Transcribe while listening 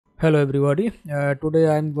Hello everybody. Today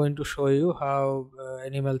I am going to show you how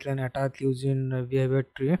animal can attack using behavior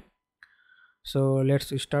tree. So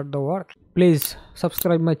let's start the work. Please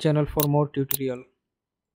subscribe my channel for more tutorial.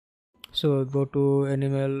 So go to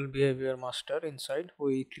animal behavior master. Inside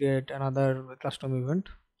we create another custom event.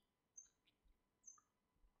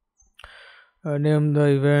 Name the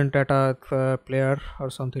event attack player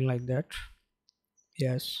or something like that.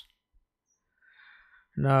 Yes.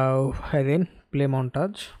 Now again play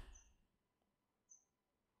montage.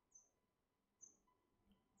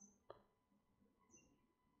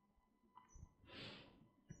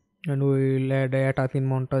 And we will add a attack in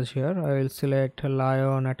montage here. I will select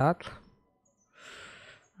lion attack.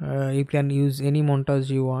 You can use any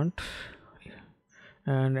montage you want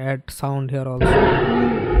and add sound here also.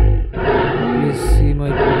 Please see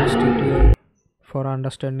my previous tutorial for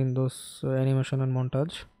understanding those animation and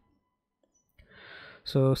montage.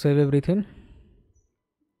 So save everything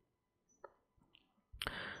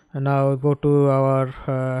and now go to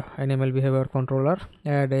our animal behavior controller,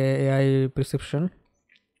 add a AI perception.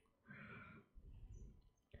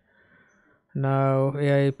 Now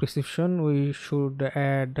AI perception we should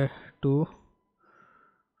add two.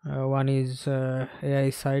 One is AI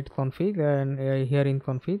site config and AI hearing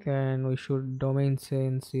config, and we should domain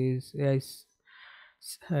sense is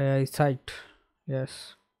AI site.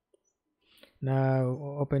 Yes. Now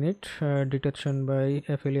open it. Detection by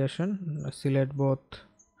affiliation. Select both.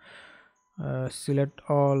 Select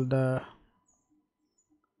all the.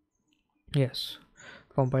 Yes.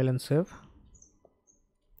 Compile and save.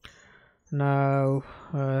 Now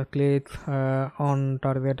click on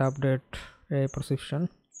target update a perception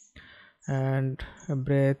and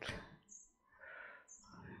break.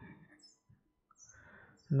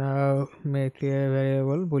 Now make a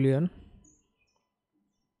variable boolean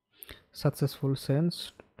successful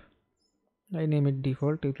sense. I name it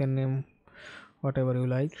default. You can name whatever you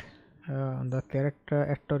like. The character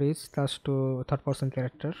actor is cast to third person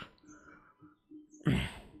character.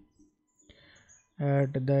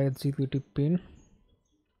 Add the executive pin.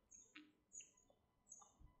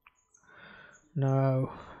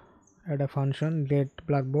 Now add a function get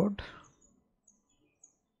blackboard.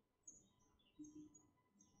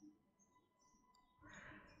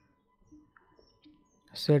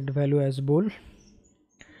 Set value as bool.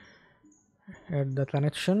 Add the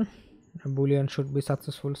connection. A boolean should be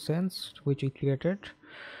successful sense which we created,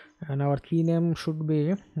 and our key name should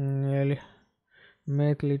be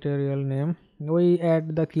make literal name. We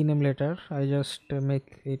add the key name later. I just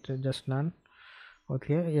make it just none.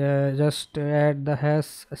 Okay, yeah, just add the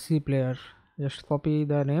hash C player. Just copy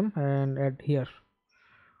the name and add here.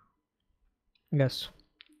 Yes.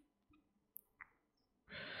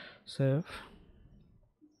 Save.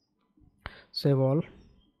 Save all.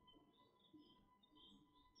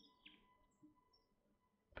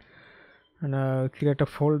 And create a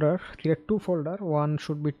folder. Create two folder. One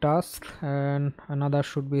should be task and another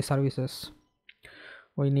should be services.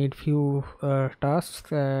 We need few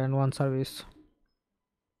tasks and one service.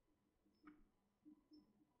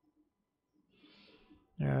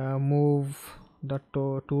 Move the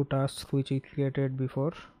two tasks which we created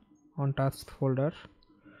before on task folder.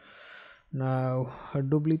 Now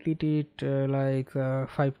duplicate it like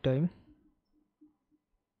 5 times.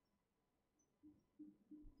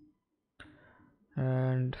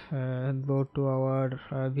 And go to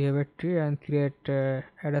our behavior tree and create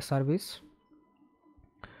add a service.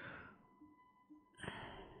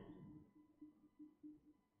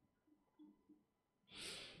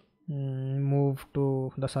 Move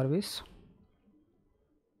to the service.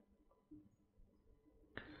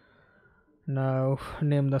 Now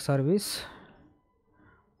name the service.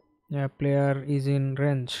 Player is in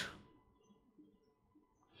range.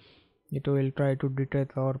 It will try to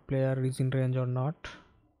detect our player is in range or not.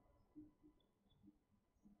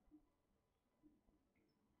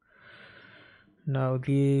 Now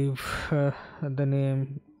give the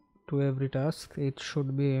name to every task. It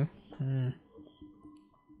should be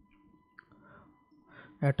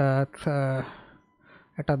attack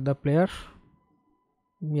attack the player.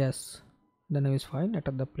 Yes, the name is fine.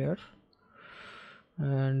 Attack the player,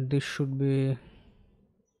 and this should be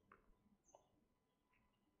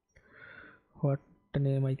what the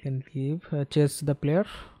name I can give. Chase the player.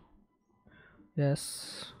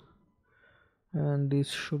 Yes, and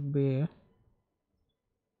this should be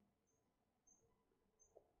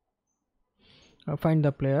find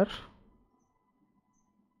the player.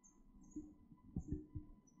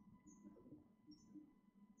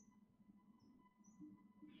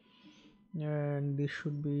 And this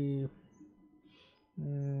should be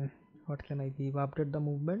what can I give? Update the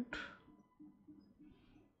movement.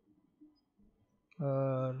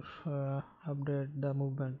 or update the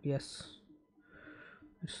movement. Yes,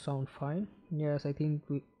 it sounds fine. Yes, I think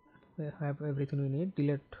we have everything we need.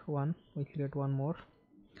 Delete one, we create one more,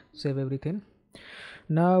 save everything.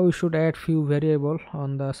 Now we should add few variable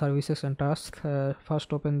on the services and tasks.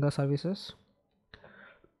 First open the services.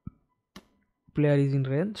 Player is in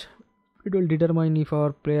range. It will determine if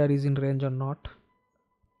our player is in range or not.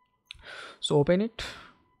 So open it.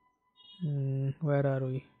 Where are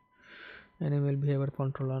we? Animal behavior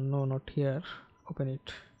controller. No, not here. Open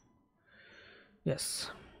it. Yes.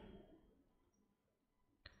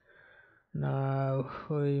 Now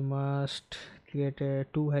we must create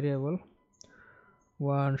two variable.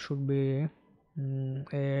 One should be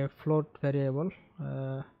a float variable,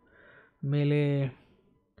 melee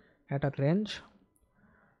attack range,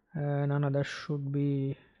 and another should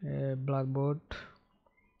be a blackboard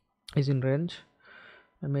is in range.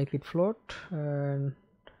 Make it float and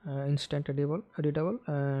instant editable,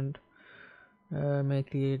 and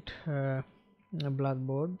make it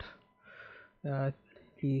blackboard,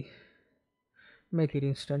 make it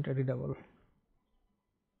instant editable.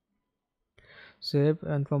 Save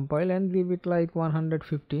and compile and leave it like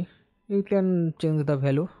 150. You can change the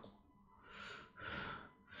value.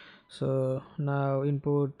 So now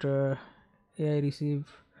input AI receive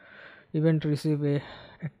event receive a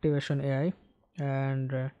activation AI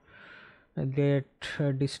and get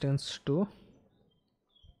distance 2,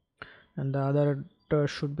 and the other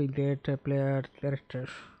should be get a player character,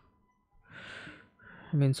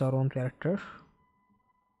 means our own character.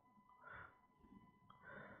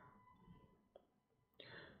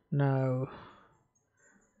 Now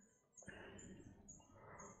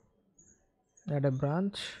add a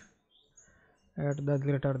branch, add the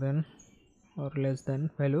greater than or less than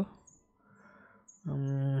value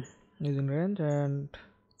is in range, and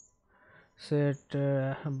set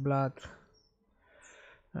black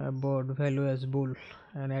board value as bool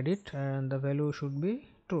and add it, and the value should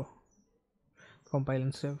be true. Compile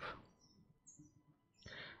and save.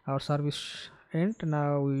 Our service end.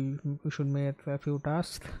 Now we should make a few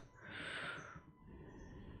tasks.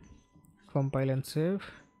 Compile and save.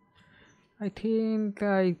 I think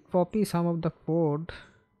I copy some of the code,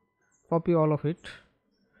 copy all of it.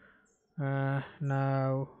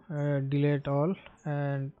 Now delete all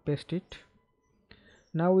and paste it.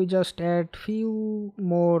 Now we just add few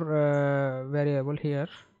more variable here.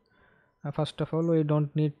 First of all, we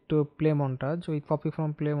don't need to play montage. We copy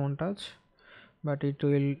from play montage, but it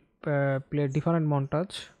will play different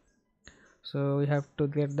montage. So we have to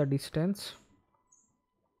get the distance,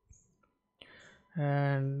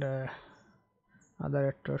 and other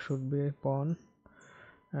actor should be pawn,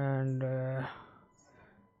 and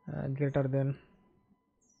greater than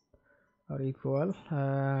or equal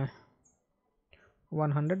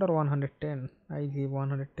 100 or 110. I give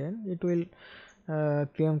 110. It will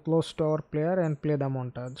came close to our player and play the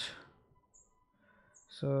montage.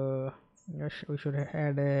 So yes, we should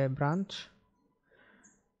add a branch.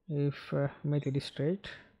 If make it straight,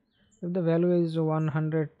 if the value is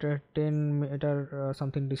 110 meter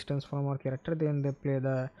something distance from our character, then they play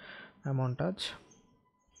the montage,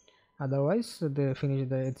 otherwise they finish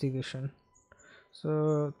the execution.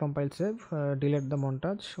 So compile, save, delete the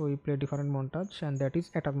montage. We play different montage, and that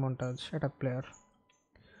is attack montage, attack player.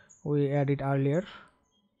 We add it earlier.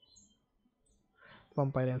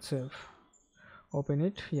 Compile and save. Open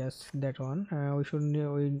it. Yes, that one.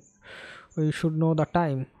 We should know the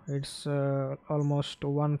time. It's almost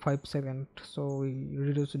 1.5 second, so we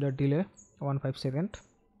reduce the delay 1.5 second.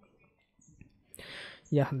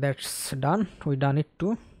 Yeah, that's done. We done it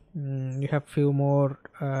too. You have few more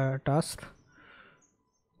tasks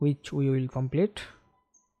which we will complete.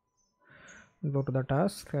 Go to the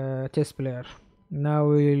task, chess player. Now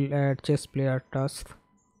we will add chess player task.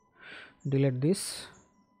 Delete this,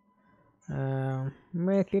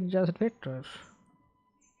 make it just vector.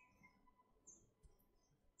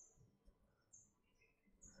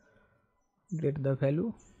 Get the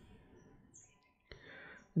value,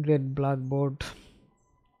 get blackboard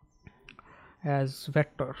as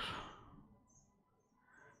vector,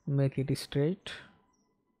 make it straight.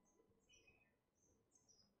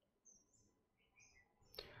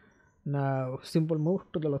 Now simple move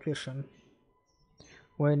to the location.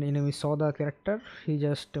 When enemy saw the character, he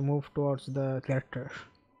just moved towards the character.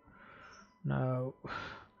 Now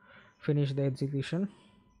finish the execution.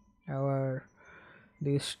 Our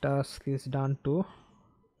this task is done too.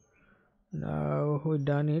 Now we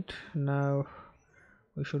done it. Now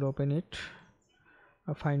we should open it,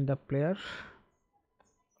 find the player.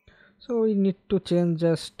 So we need to change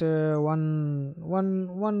just one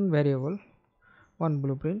variable, one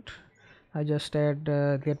blueprint. I just add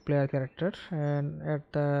get player character and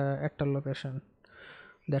at the actor location.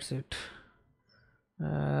 That's it.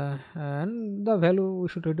 And the value, we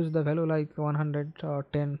should reduce the value like 100 or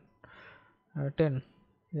 10. 10,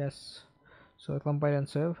 yes. So compile and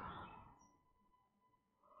save.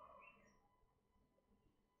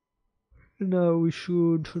 Now we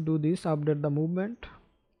should do this, update the movement,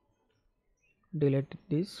 delete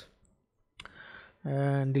this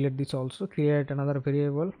and delete this also, create another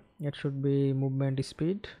variable. It should be movement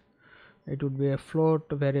speed. It would be a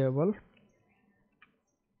float variable.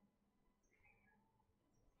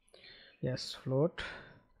 Yes, float.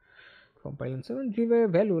 Compile and save and give a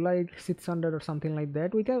value like 600 or something like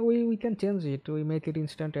that. We can change it. We make it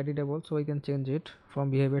instant editable, so we can change it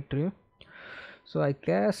from behavior tree. So I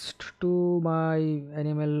cast to my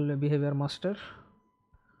animal behavior master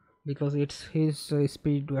because it's his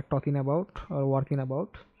speed we are talking about or working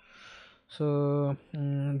about. So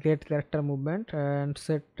get character movement and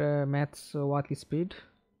set maths walk speed.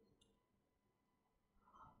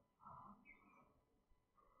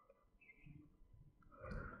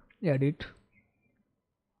 Edit.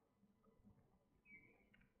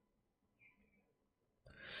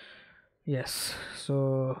 Yes,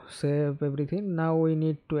 so save everything. Now we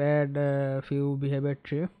need to add a few behavior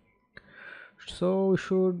tree. So we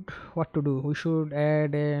should, what to do, we should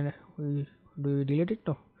add a, we delete it,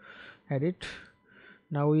 no, add it.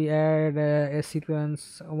 Now we add a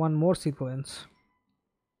sequence, one more sequence.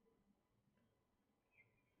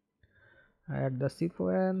 Add the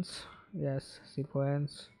sequence. Yes,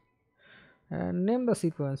 sequence and name the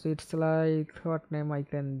sequence. It's like, what name I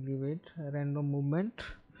can give it? Random movement.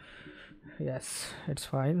 Yes, it's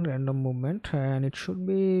fine, random movement, and it should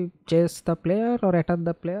be chase the player or attack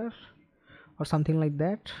the player or something like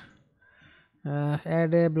that.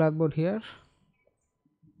 Add a blackboard here.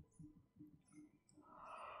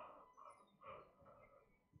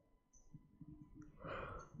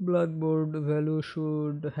 Blackboard value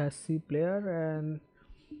should has C player and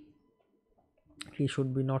he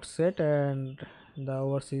should be not set, and the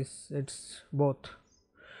hours is it's both.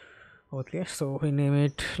 Okay, so we name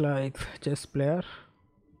it like chess player.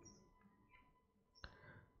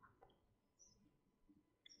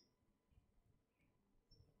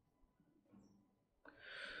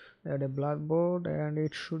 Add a blackboard and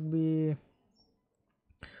it should be,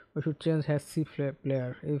 we should change has C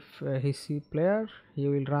player. If he C player, he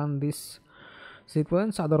will run this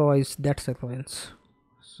sequence, otherwise that sequence.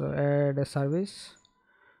 So add a service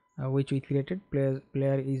which we created,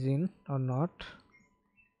 player is in or not.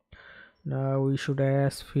 Now we should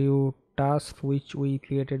ask few tasks which we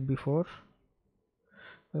created before.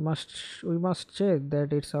 We must check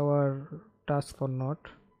that it's our task or not.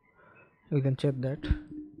 We can check that.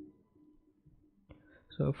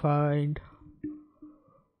 So find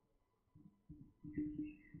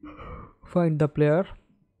the player,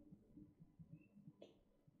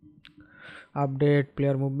 update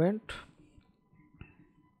player movement,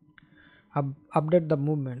 update the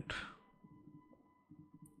movement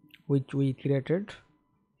which we created.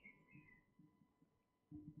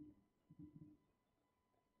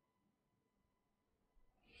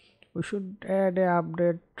 We should add a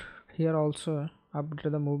update here also,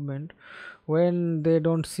 update the movement. When they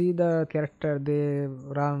don't see the character, they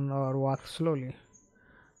run or walk slowly.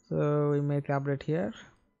 So we make update here.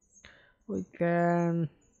 We can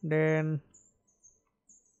then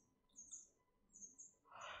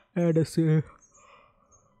add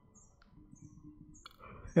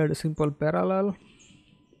add a simple parallel,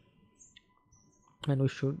 and we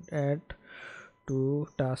should add two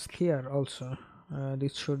tasks here also.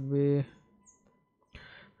 This should be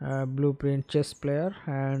blueprint chess player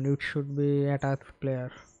and it should be attack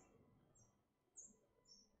player.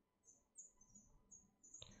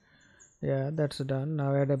 Yeah, that's done.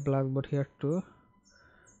 Now add a blackboard here too,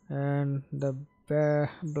 and the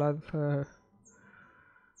black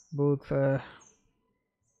both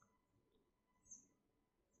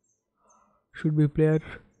should be player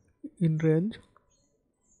in range.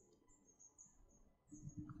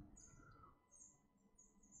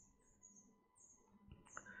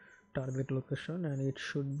 Target location, and it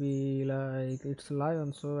should be like it's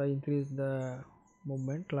lion, so I increase the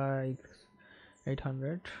movement like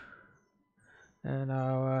 800. And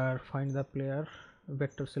our find the player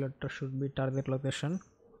vector selector should be target location,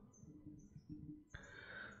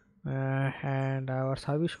 and our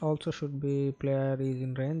service also should be player is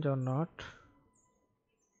in range or not.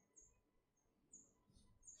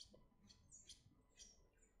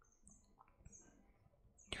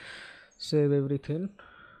 Save everything.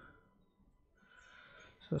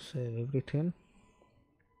 So save everything.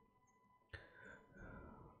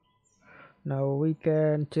 Now we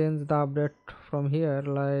can change the update from here,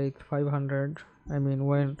 like 500. I mean,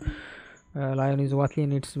 when lion is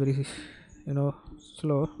walking, it's very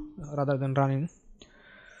slow rather than running.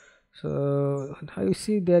 So you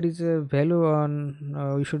see there is a value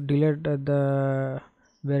on, we should delete the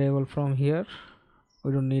variable from here,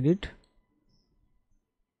 we don't need it.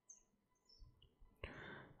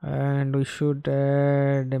 And we should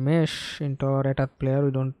add a mesh into our attack player, we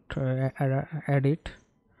don't add it.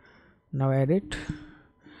 Now add it,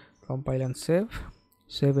 compile and save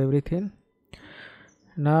everything.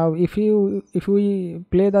 Now if we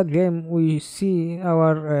play the game, we see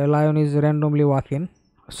our lion is randomly walking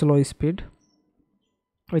slow speed.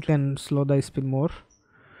 We can slow the speed more,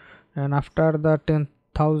 and after the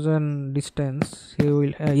 10,000 distance he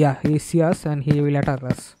will he see us and he will attack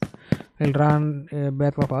us. He'll run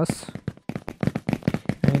back of us,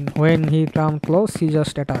 and when he come close he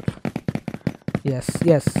just attack. Yes,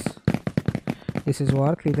 this is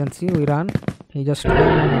work. You can see we run, he just came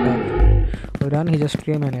and attack. We run, he just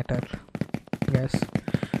came and attack. Yes.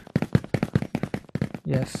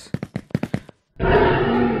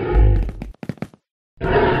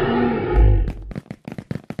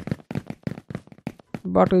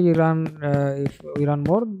 But we run, if we run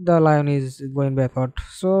more, the lion is going backward.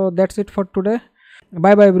 So that's it for today.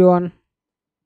 Bye bye everyone.